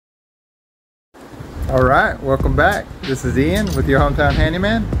Alright, welcome back. This is Ian with your hometown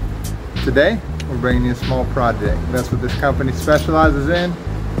handyman. Today, we're bringing you a small project. That's what this company specializes in.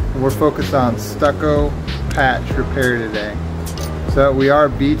 And we're focused on stucco patch repair today. So we are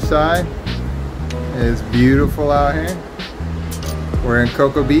beachside. It's beautiful out here. We're in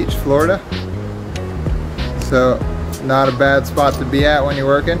Cocoa Beach, Florida. So not a bad spot to be at when you're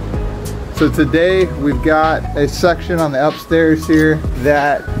working. So today we've got a section on the upstairs here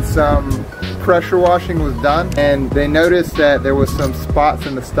that some pressure washing was done, and they noticed that there was some spots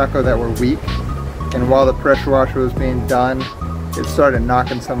in the stucco that were weak, and while the pressure washer was being done, it started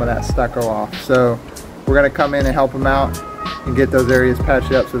knocking some of that stucco off. So we're going to come in and help them out and get those areas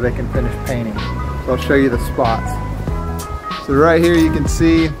patched up so they can finish painting. So I'll show you the spots. So right here you can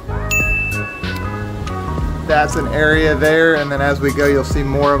see that's an area there, and then as we go you'll see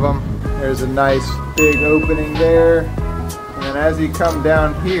more of them. There's a nice big opening there, and then as you come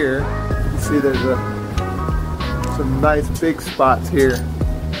down here, you see there's some nice big spots here.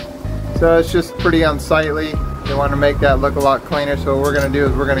 So it's just pretty unsightly. They want to make that look a lot cleaner, so what we're going to do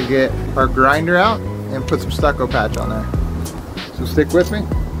is we're going to get our grinder out and put some stucco patch on there. So stick with me,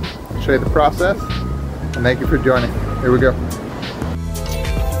 I'll show you the process, and thank you for joining. Here we go.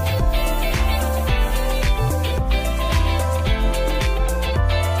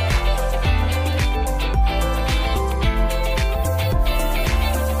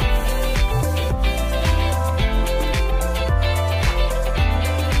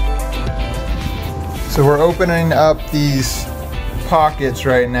 So we're opening up these pockets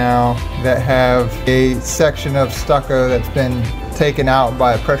right now that have a section of stucco that's been taken out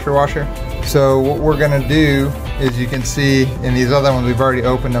by a pressure washer. So what we're gonna do is, you can see in these other ones, we've already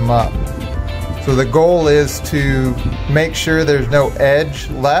opened them up. So the goal is to make sure there's no edge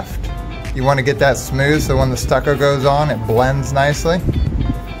left. You wanna get that smooth so when the stucco goes on, it blends nicely.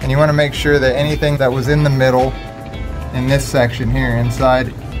 And you wanna make sure that anything that was in the middle, in this section here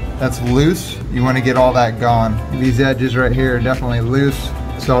inside, that's loose, you want to get all that gone. These edges right here are definitely loose.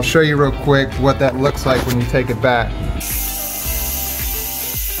 So I'll show you real quick what that looks like when you take it back.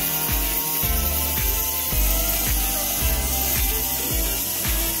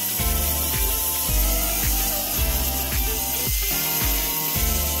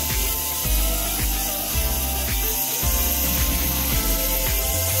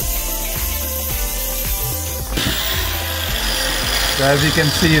 So as you can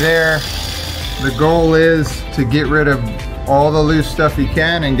see there, the goal is to get rid of all the loose stuff you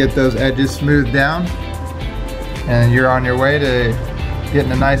can and get those edges smoothed down. And you're on your way to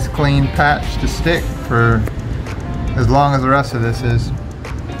getting a nice clean patch to stick for as long as the rest of this is.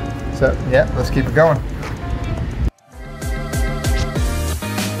 So yeah, let's keep it going.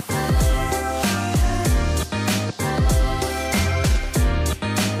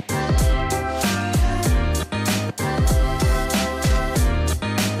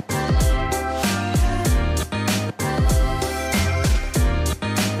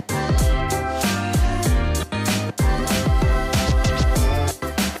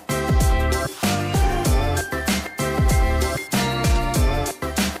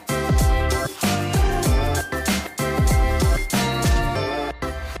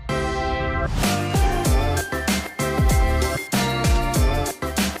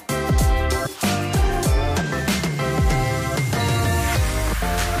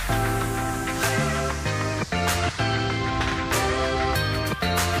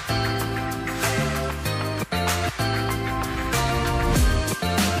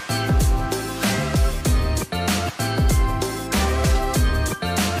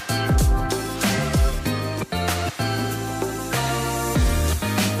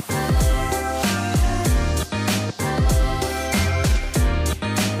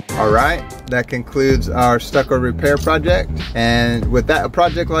 Alright, that concludes our stucco repair project. And with that, a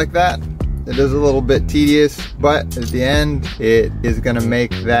project like that, it is a little bit tedious, but at the end, it is gonna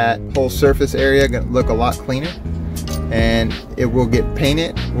make that whole surface area gonna look a lot cleaner. And it will get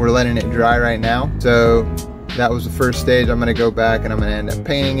painted. We're letting it dry right now. So that was the first stage. I'm gonna go back and I'm gonna end up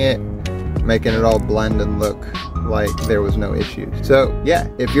painting it, making it all blend and look like there was no issues. So yeah,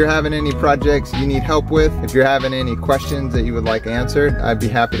 if you're having any projects you need help with, if you're having any questions that you would like answered, I'd be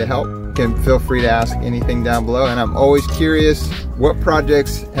happy to help. You can feel free to ask anything down below, and I'm always curious, what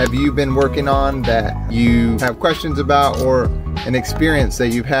projects have you been working on that you have questions about, or an experience that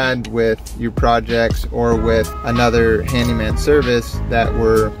you've had with your projects or with another handyman service that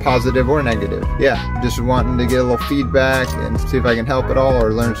were positive or negative. Yeah, just wanting to get a little feedback and see if I can help at all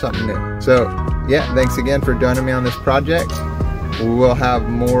or learn something new. So yeah, thanks again for joining me on this project. We will have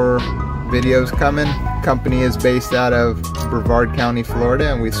more videos coming. Company is based out of Brevard County,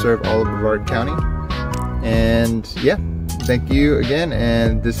 Florida, and we serve all of Brevard County. And yeah, thank you again.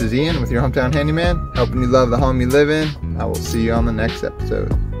 And this is Ian with your Hometown Handyman, helping you love the home you live in. I will see you on the next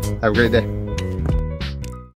episode. Have a great day.